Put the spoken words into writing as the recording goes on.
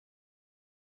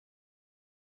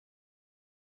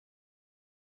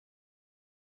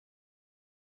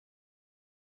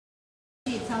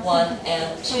1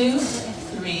 and 2,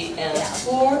 3 and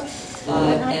 4,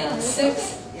 5 and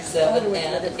 6, 7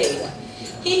 and 8.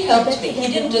 He helped me. He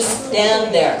didn't just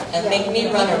stand there and make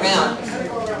me run around.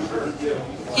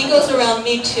 He goes around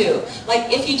me too.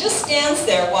 Like if he just stands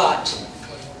there, watch.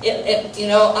 You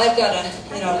know, I've got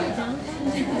to, you know,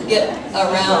 get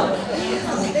around.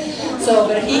 So,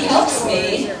 but if he helps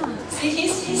me, see,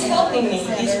 he's helping me.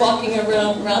 He's walking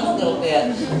around a little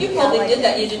bit. You probably did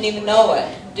that. You didn't even know it,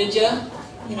 did you?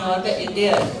 You know, I bet you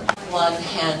did. 1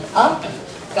 hand up,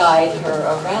 guide her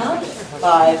around.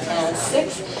 5 and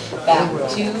 6, back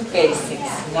to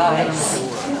basics. Nice.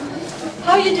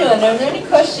 How you doing? Are there any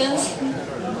questions?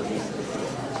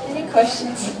 Any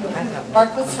questions?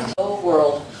 Mark, what's the whole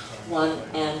world? 1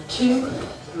 and 2,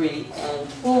 3 and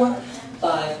 4,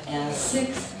 5 and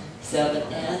 6, 7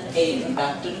 and 8. And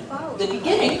back to the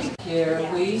beginning. Here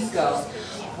we go.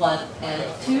 1 and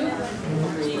 2,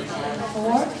 3 and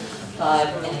 4,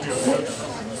 5 and 6,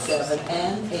 7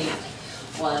 and 8.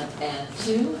 1 and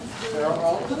 2, barrel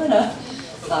roll coming up.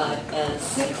 5 and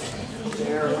 6,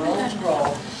 barrel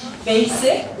roll.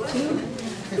 Basic, 2,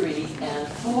 3 and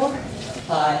 4,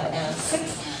 5 and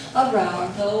 6,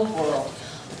 around the world.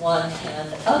 1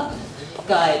 hand up,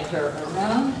 guide her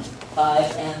around.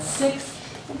 5 and 6,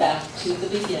 back to the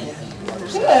beginning.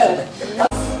 Good.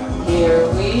 Here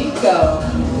we go.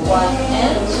 1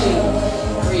 and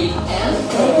 2, 3 and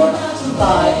 4,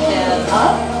 5 and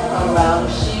up, around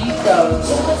she goes.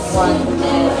 1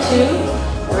 and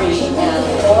 2, 3 and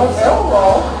 4, barrel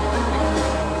roll.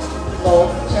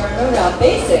 Both turn around.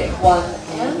 Basic. 1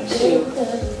 and 2,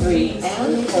 3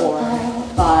 and 4,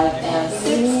 5 and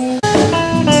 6.